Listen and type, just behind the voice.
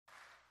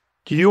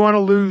Do you want to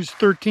lose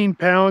 13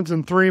 pounds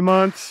in 3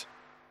 months?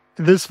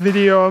 In this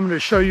video, I'm going to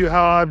show you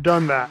how I've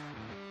done that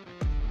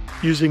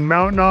using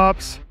Mtn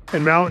Ops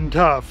and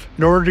MTNTOUGH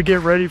in order to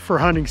get ready for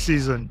hunting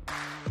season.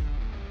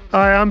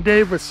 Hi, I'm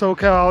Dave with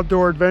Socal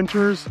Outdoor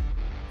Adventures,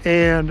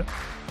 and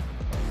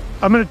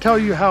I'm going to tell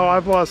you how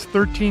I've lost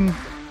 13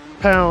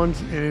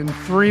 pounds in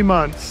 3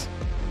 months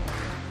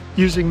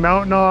using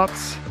Mtn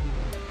Ops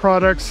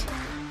products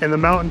and the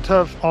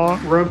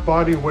MTNTOUGH Run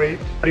Body Weight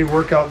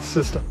Workout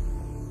System.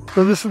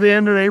 So this is the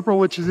end of April,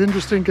 which is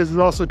interesting because it's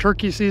also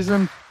turkey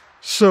season.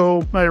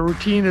 So my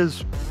routine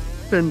has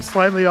been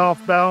slightly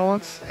off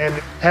balance, and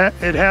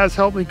it has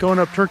helped me going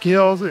up Turkey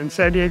Hills in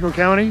San Diego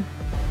County.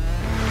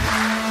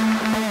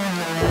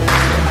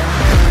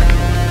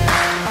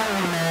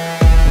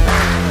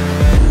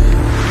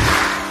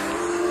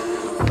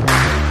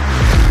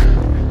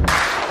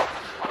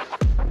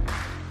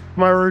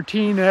 My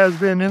routine has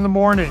been in the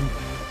morning,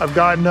 I've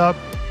gotten up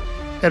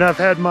and I've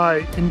had my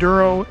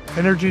Enduro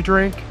energy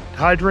drink to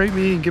hydrate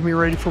me and get me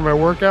ready for my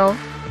workout.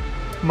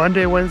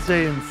 Monday,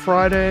 Wednesday, and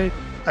Friday,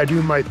 I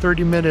do my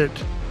 30-minute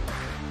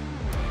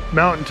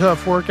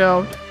MTNTOUGH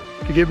workout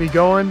to get me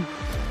going.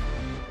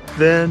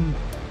 Then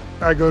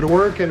I go to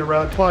work, and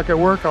around 2 o'clock at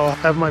work, I'll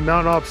have my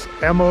Mtn Ops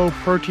Ammo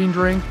protein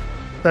drink.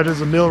 That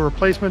is a meal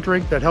replacement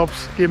drink that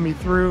helps get me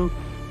through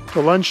to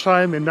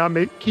lunchtime and not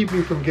keep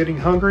me from getting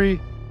hungry,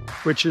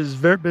 which has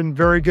been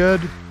very good.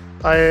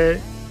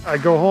 I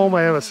go home,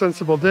 I have a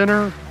sensible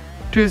dinner.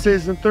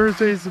 Tuesdays and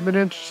Thursdays have been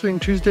interesting.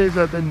 Tuesdays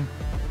I've been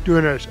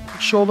doing a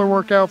shoulder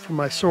workout for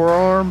my sore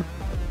arm.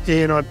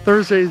 And on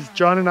Thursdays,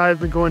 John and I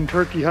have been going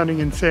turkey hunting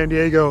in San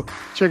Diego.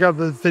 Check out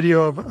the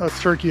video of us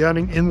turkey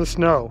hunting in the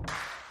snow.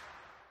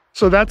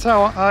 So that's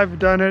how I've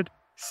done it.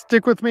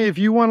 Stick with me if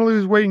you want to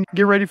lose weight and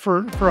get ready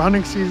for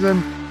hunting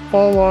season.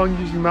 Follow along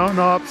using Mtn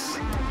Ops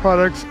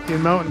products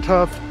and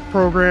MTNTOUGH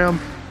program.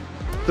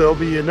 There'll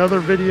be another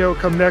video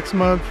come next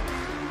month,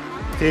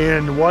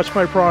 and watch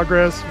my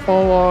progress,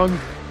 follow along,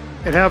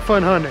 and have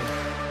fun hunting.